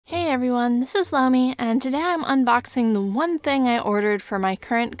everyone, this is Lomi, and today I'm unboxing the one thing I ordered for my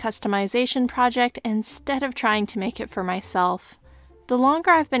current customization project instead of trying to make it for myself. The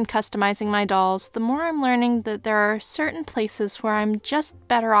longer I've been customizing my dolls, the more I'm learning that there are certain places where I'm just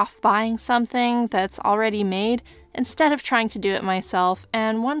better off buying something that's already made instead of trying to do it myself,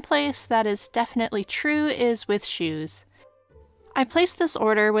 and one place that is definitely true is with shoes. I placed this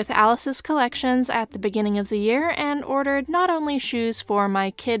order with Alice's Collections at the beginning of the year and ordered not only shoes for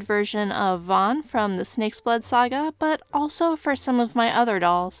my kid version of Vaughn from the Snake's Blood saga, but also for some of my other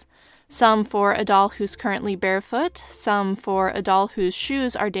dolls. Some for a doll who's currently barefoot, some for a doll whose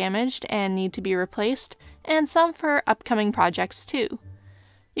shoes are damaged and need to be replaced, and some for upcoming projects too.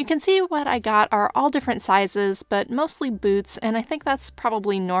 You can see what I got are all different sizes, but mostly boots, and I think that's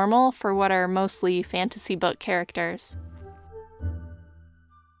probably normal for what are mostly fantasy book characters.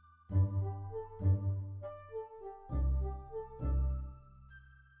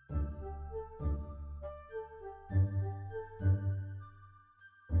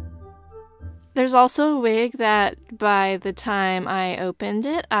 There's also a wig that, by the time I opened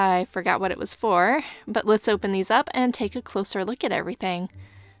it, I forgot what it was for, but let's open these up and take a closer look at everything.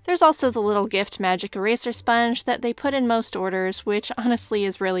 There's also the little gift magic eraser sponge that they put in most orders, which honestly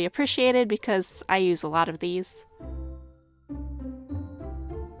is really appreciated because I use a lot of these.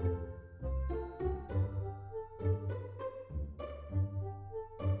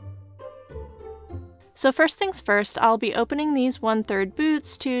 So first things first, I'll be opening these 1/3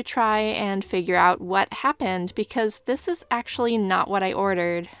 boots to try and figure out what happened, because this is actually not what I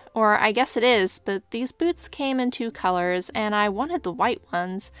ordered. Or I guess it is, but these boots came in 2 colors, and I wanted the white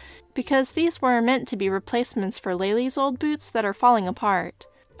ones, because these were meant to be replacements for Laylee's old boots that are falling apart.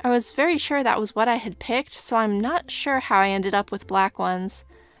 I was very sure that was what I had picked, so I'm not sure how I ended up with black ones.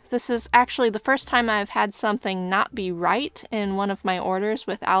 This is actually the first time I've had something not be right in one of my orders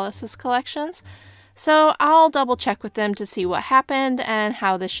with Alice's Collections, so I'll double check with them to see what happened and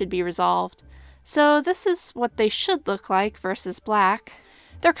how this should be resolved. So this is what they should look like versus black.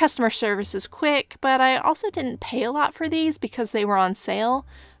 Their customer service is quick, but I also didn't pay a lot for these because they were on sale,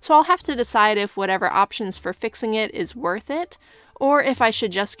 so I'll have to decide if whatever options for fixing it is worth it, or if I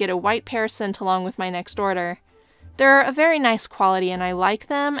should just get a white pair sent along with my next order. They're a very nice quality and I like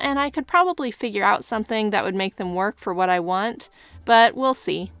them, and I could probably figure out something that would make them work for what I want, but we'll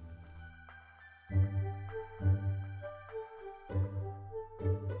see.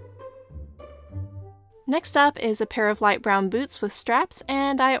 Next up is a pair of light brown boots with straps,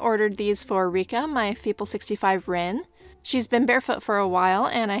 and I ordered these for Rika, my Feeple 65 Rin. She's been barefoot for a while,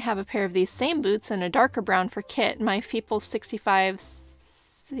 and I have a pair of these same boots in a darker brown for Kit, my Feeple 65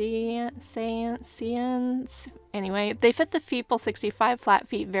 Anyway, they fit the Feeple 65 flat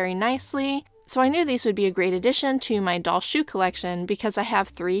feet very nicely, so I knew these would be a great addition to my doll shoe collection because I have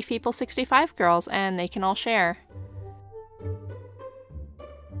 3 Feeple 65 girls and they can all share.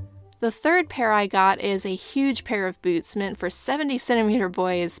 The third pair I got is a huge pair of boots meant for 70cm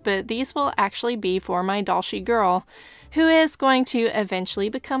boys, but these will actually be for my Dollshy girl, who is going to eventually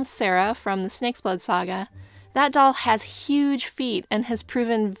become Sarah from the Snake's Blood saga. That doll has huge feet and has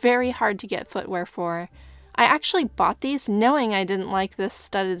proven very hard to get footwear for. I actually bought these knowing I didn't like this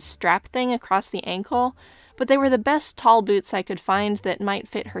studded strap thing across the ankle, but they were the best tall boots I could find that might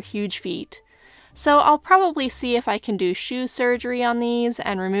fit her huge feet. So I'll probably see if I can do shoe surgery on these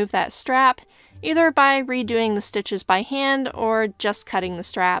and remove that strap, either by redoing the stitches by hand or just cutting the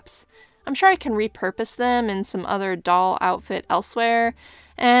straps. I'm sure I can repurpose them in some other doll outfit elsewhere,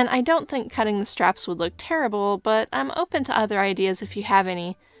 and I don't think cutting the straps would look terrible, but I'm open to other ideas if you have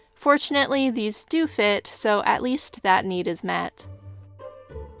any. Fortunately, these do fit, so at least that need is met.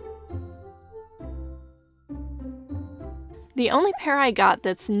 The only pair I got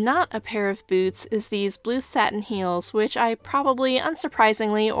that's not a pair of boots is these blue satin heels, which I probably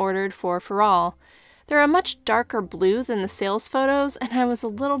unsurprisingly ordered for Faral. They're a much darker blue than the sales photos, and I was a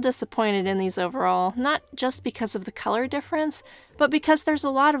little disappointed in these overall, not just because of the color difference, but because there's a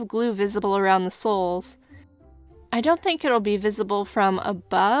lot of glue visible around the soles. I don't think it'll be visible from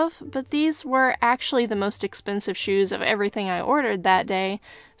above, but these were actually the most expensive shoes of everything I ordered that day,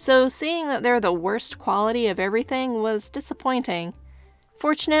 so seeing that they're the worst quality of everything was disappointing.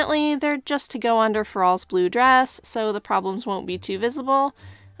 Fortunately, they're just to go under Faral's blue dress, so the problems won't be too visible.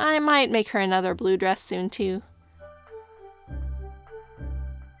 I might make her another blue dress soon too.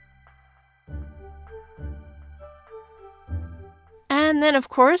 And then, of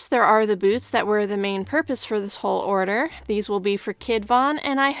course, there are the boots that were the main purpose for this whole order. These will be for Kid Vaughn,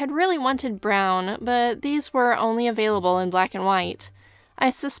 and I had really wanted brown, but these were only available in black and white. I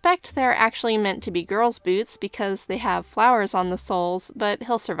suspect they're actually meant to be girls' boots because they have flowers on the soles, but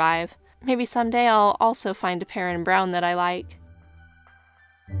he'll survive. Maybe someday I'll also find a pair in brown that I like.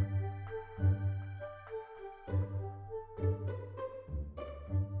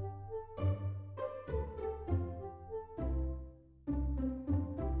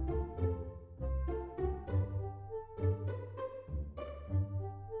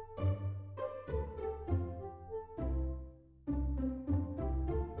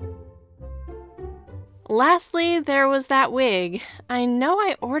 Lastly, there was that wig. I know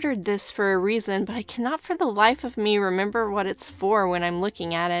I ordered this for a reason, but I cannot for the life of me remember what it's for when I'm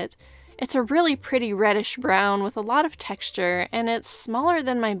looking at it. It's a really pretty reddish brown with a lot of texture, and it's smaller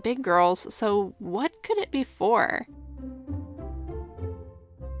than my big girls, so what could it be for?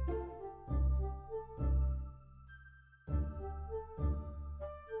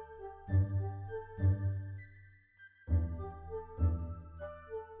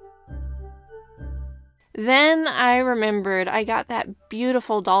 Then I remembered I got that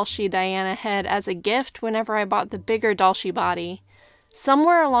beautiful Dolce Diana head as a gift whenever I bought the bigger Dolce body.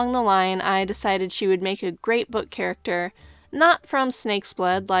 Somewhere along the line, I decided she would make a great book character, not from Snake's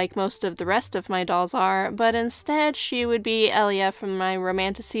Blood like most of the rest of my dolls are, but instead she would be Elia from my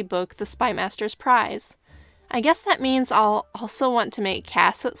romantasy book, The Spymaster's Prize. I guess that means I'll also want to make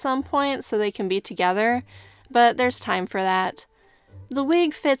Cass at some point so they can be together, but there's time for that. The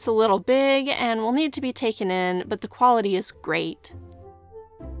wig fits a little big and will need to be taken in, but the quality is great.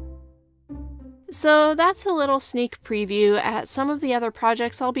 So that's a little sneak preview at some of the other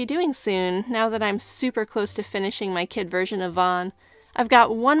projects I'll be doing soon, now that I'm super close to finishing my kid version of Vaughn. I've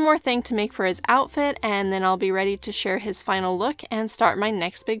got one more thing to make for his outfit, and then I'll be ready to share his final look and start my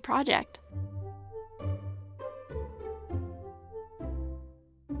next big project.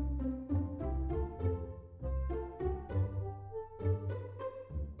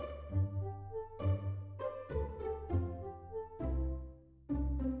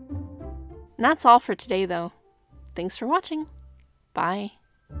 And that's all for today, though. Thanks for watching. Bye.